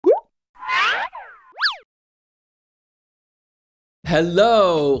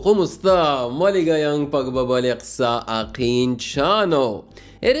Hello! Kumusta? Maligayang pagbabalik sa aking channel.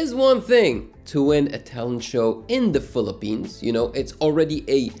 It is one thing to win a talent show in the Philippines. You know, it's already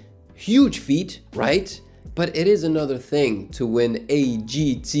a huge feat, right? But it is another thing to win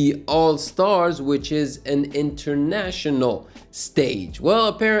AGT All-Stars, which is an international stage. Well,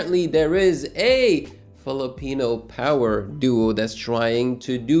 apparently there is a Filipino power duo that's trying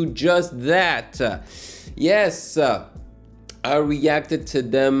to do just that. Yes, I reacted to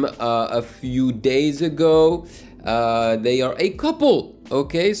them a few days ago. They are a couple,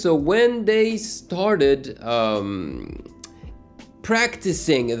 okay? So when they started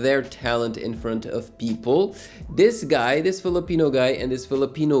practicing their talent in front of people, this Filipino guy and this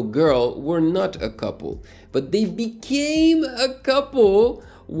Filipino girl were not a couple, but they became a couple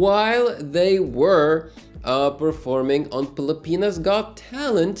while they were performing on Pilipinas Got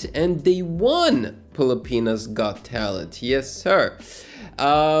Talent, and they won Pilipinas Got Talent. Yes, sir.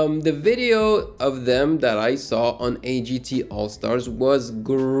 The video of them that I saw on AGT All-Stars was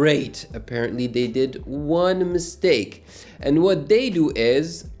great. Apparently they did one mistake, and what they do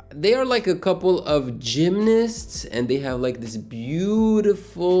is they are like a couple of gymnasts, and they have like this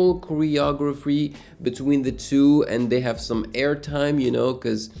beautiful choreography between the two, and they have some airtime, you know,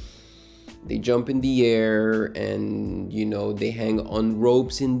 because they jump in the air, and you know, they hang on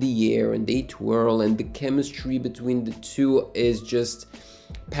ropes in the air, and they twirl, and the chemistry between the two is just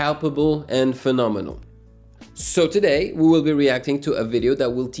palpable and phenomenal. So today we will be reacting to a video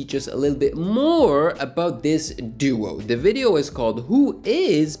that will teach us a little bit more about this duo. The video is called Who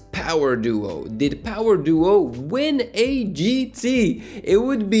is Power Duo? Did Power Duo win AGT? It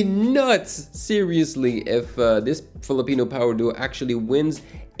would be nuts, seriously, if this Filipino power duo actually wins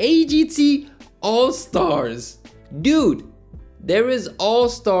AGT All-Stars. Dude, there is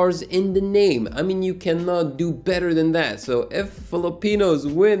All-Stars in the name. I mean, you cannot do better than that. So if Filipinos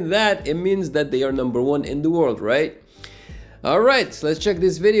win that, it means that they are #1 in the world, right? Alright, let's check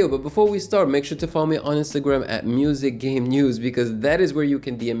this video. But before we start, make sure to follow me on Instagram at Music Game News, because that is where you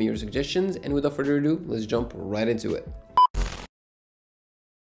can DM me your suggestions. And without further ado, let's jump right into it.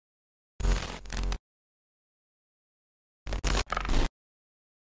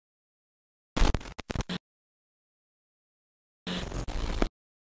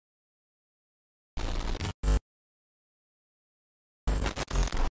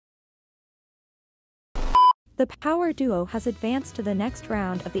 The power duo has advanced to the next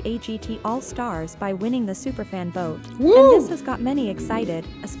round of the AGT All-Stars by winning the superfan vote. Woo! And this has got many excited,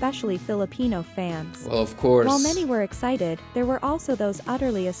 especially Filipino fans. Well, of course. While many were excited, there were also those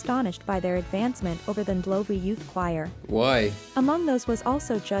utterly astonished by their advancement over the Divoom Youth Choir. Why? Among those was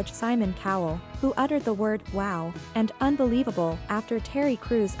also Judge Simon Cowell, who uttered the word wow and unbelievable after Terry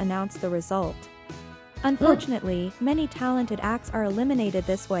Crews announced the result. Unfortunately, many talented acts are eliminated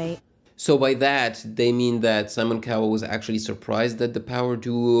this way. So by that, they mean that Simon Cowell was actually surprised that the power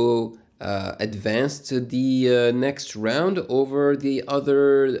duo advanced to the next round over the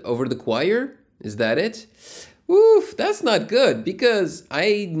choir? Is that it? Oof, that's not good, because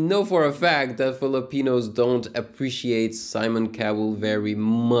I know for a fact that Filipinos don't appreciate Simon Cowell very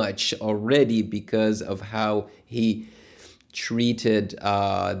much already because of how he treated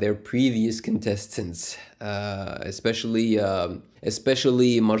their previous contestants, especially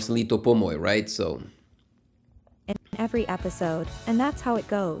Marcelito Pomoy, right? So in every episode, and that's how it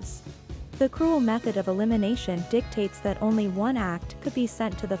goes. The cruel method of elimination dictates that only one act could be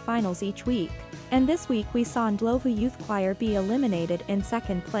sent to the finals each week, and this week we saw Divoom Youth Choir be eliminated in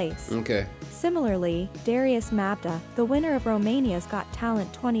second place. Okay. Similarly, Darius Mabda, the winner of Romania's Got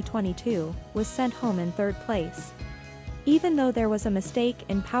Talent 2022, was sent home in third place. Even though there was a mistake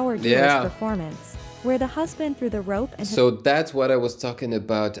in Power Duo's performance, where the husband threw the rope and... So that's what I was talking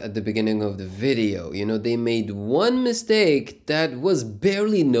about at the beginning of the video. You know, they made one mistake that was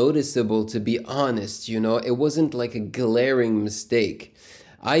barely noticeable, to be honest. You know, it wasn't like a glaring mistake.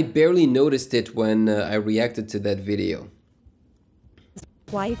 I barely noticed it when I reacted to that video. His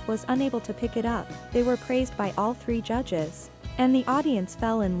wife was unable to pick it up. They were praised by all three judges, and the audience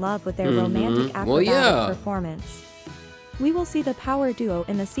fell in love with their romantic acrobatic performance. We will see the power duo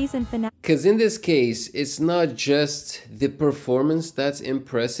in the season finale. Because in this case, it's not just the performance that's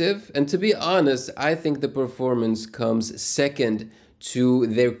impressive. And to be honest, I think the performance comes second to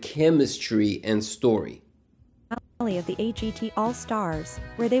their chemistry and story. Of the AGT All-Stars,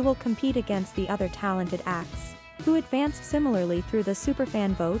 where they will compete against the other talented acts, who advanced similarly through the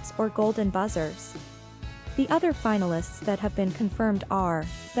superfan votes or golden buzzers. The other finalists that have been confirmed are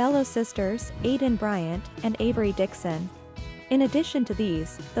Bello Sisters, Aiden Bryant, and Avery Dixon. In addition to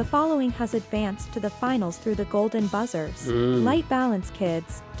these, the following has advanced to the finals through the Golden Buzzers. Light Balance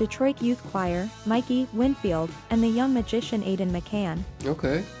Kids, Detroit Youth Choir, Mikey Winfield, and the young magician Aiden McCann.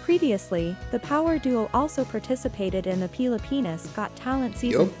 Okay. Previously, the power duo also participated in the Pilipinas Got Talent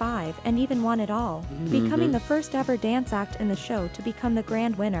Season 5 and even won it all, becoming the first ever dance act in the show to become the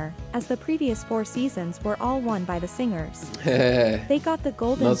grand winner, as the previous 4 seasons were all won by the singers. They got the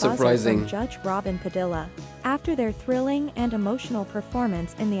Golden Buzzer from Judge Robin Padilla after their thrilling and emotional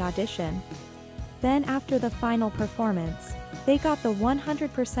performance in the audition. Then after the final performance, they got the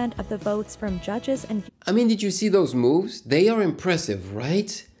 100% of the votes from judges and... I mean, did you see those moves? They are impressive,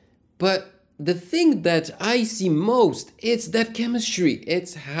 right? But the thing that I see most, it's that chemistry.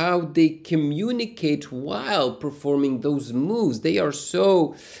 It's how they communicate while performing those moves. They are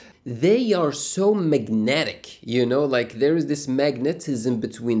so magnetic, you know, like there is this magnetism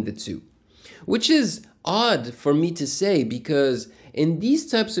between the two, which is odd for me to say, because in these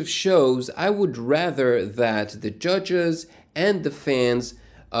types of shows, I would rather that the judges and the fans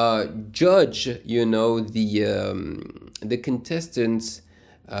judge, you know, the contestants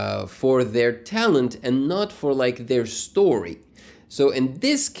for their talent and not for like their story. So in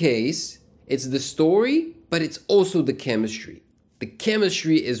this case, it's the story, but it's also the chemistry. The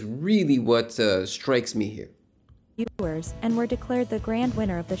chemistry is really what strikes me here. Viewers and were declared the grand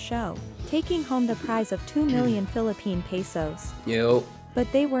winner of the show, taking home the prize of 2 million Philippine pesos. But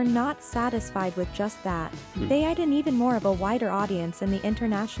they were not satisfied with just that. They eyed an even more of a wider audience in the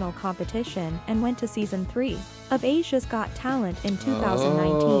international competition and went to Season 3 of Asia's Got Talent in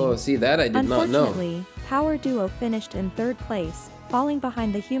 2019. Oh, see that I did not know. Unfortunately, Power Duo finished in 3rd place, falling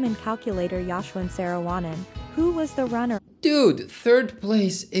behind the human calculator Yashwin Sarawanan, who was the runner. Dude, 3rd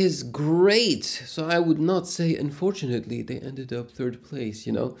place is great. So I would not say, unfortunately, they ended up 3rd place,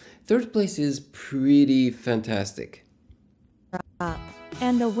 you know. 3rd place is pretty fantastic.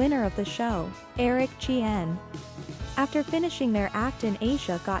 And the winner of the show, tion. After finishing their act in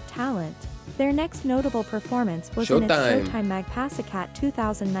Asia Got Talent, their next notable performance was in its Showtime Magpasikat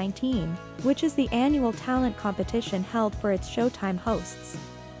 2019, which is the annual talent competition held for its Showtime hosts.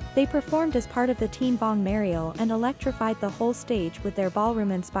 They performed as part of the Team Bong Mariel and electrified the whole stage with their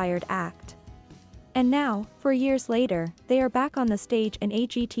ballroom-inspired act. And now, 4 years later, they are back on the stage in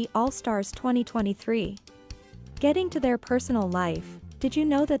AGT All-Stars 2023. Getting to their personal life, did you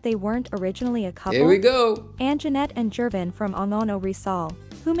know that they weren't originally a couple? Here we go! Anjanette and Jervin from Angono Rizal,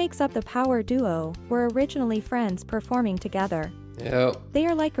 who makes up the power duo, were originally friends performing together. They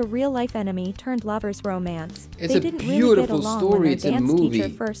are like a real-life enemy turned lovers romance. It's they a didn't beautiful really get along story. when It's their a dance movie. teacher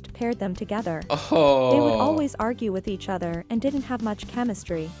first paired them together. Oh. They would always argue with each other and didn't have much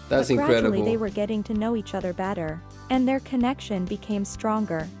chemistry. That's but incredible. Gradually they were getting to know each other better, and their connection became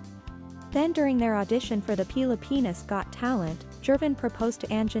stronger. Then during their audition for the Pilipinas Got Talent, Jervin proposed to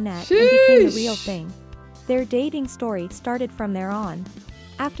Anjanette and became the real thing. Their dating story started from there on.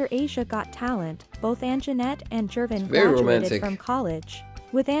 After Asia Got Talent, both Anjanette and Jervin graduated from college,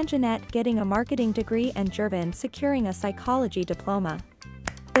 with Anjanette getting a marketing degree and Jervin securing a psychology diploma.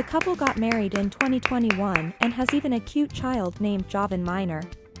 The couple got married in 2021 and has even a cute child named Jovan Minor.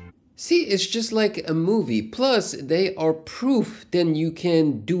 See, it's just like a movie. Plus, they are proof then you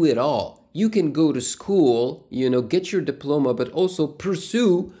can do it all. You can go to school, you know, get your diploma, but also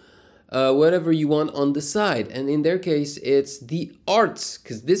pursue whatever you want on the side. And in their case, it's the arts,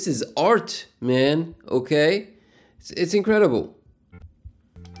 because this is art, man, okay? It's incredible.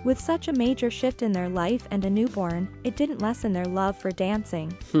 With such a major shift in their life and a newborn, it didn't lessen their love for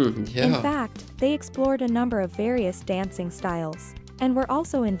dancing. In fact, they explored a number of various dancing styles, and were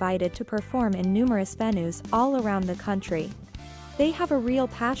also invited to perform in numerous venues all around the country. They have a real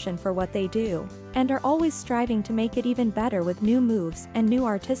passion for what they do, and are always striving to make it even better with new moves and new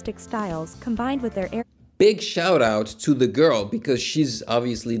artistic styles combined with their Big shout out to the girl, because she's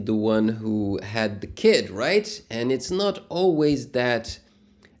obviously the one who had the kid, right? And it's not always that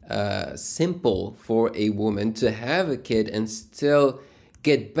simple for a woman to have a kid and still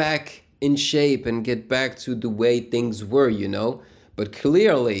get back in shape and get back to the way things were, you know? But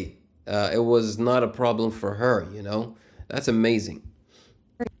clearly, it was not a problem for her, you know? That's amazing.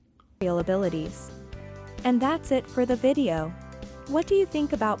 Abilities. And that's it for the video. What do you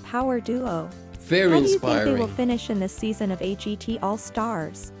think about Power Duo? Very inspiring. How do you think they will finish in this season of AGT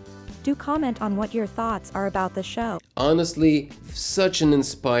All-Stars? Do comment on what your thoughts are about the show. Honestly, such an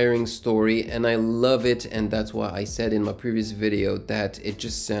inspiring story, and I love it, and that's why I said in my previous video that it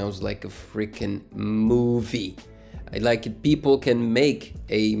just sounds like a freaking movie. I like it. People can make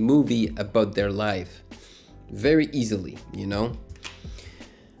a movie about their life very easily, you know?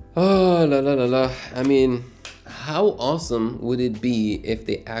 Oh, la la la la. I mean, how awesome would it be if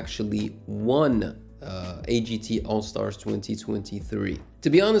they actually won AGT All-Stars 2023? To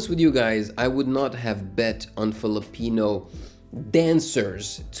be honest with you guys, I would not have bet on Filipino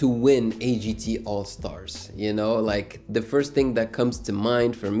dancers to win AGT All-Stars. You know, like the first thing that comes to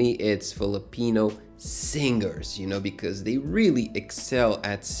mind for me, it's Filipino singers, you know, because they really excel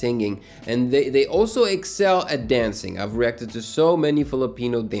at singing and they also excel at dancing. I've reacted to so many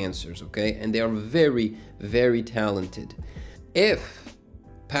Filipino dancers, okay, and they are very, very talented. If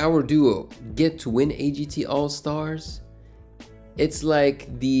Power Duo get to win AGT All-Stars, it's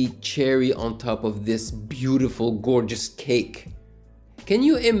like the cherry on top of this beautiful, gorgeous cake. Can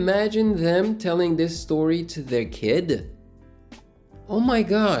you imagine them telling this story to their kid? Oh my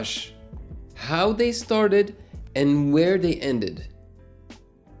gosh, how they started and where they ended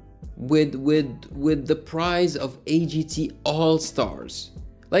with the prize of AGT All-Stars.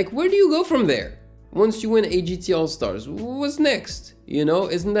 Like, where do you go from there? Once you win AGT All-Stars, what's next? You know,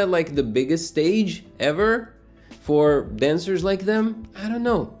 isn't that like the biggest stage ever for dancers like them? I don't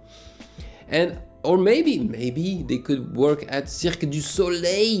know. And or maybe they could work at Cirque du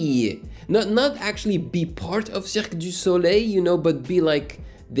Soleil. Not actually be part of Cirque du Soleil, you know, but be like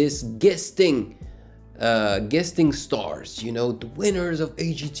this guesting stars, you know, the winners of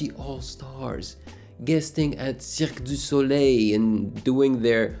AGT All-Stars, guesting at Cirque du Soleil and doing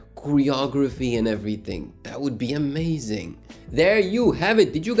their choreography and everything. That would be amazing. There you have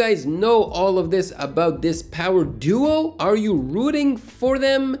it. Did you guys know all of this about this power duo? Are you rooting for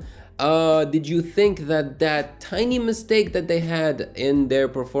them? Did you think that that tiny mistake that they had in their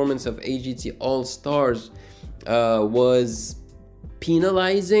performance of AGT All-Stars was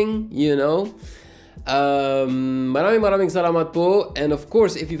penalizing, you know? Maraming salamat po. And of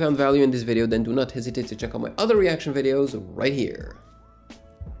course, if you found value in this video, then do not hesitate to check out my other reaction videos right here.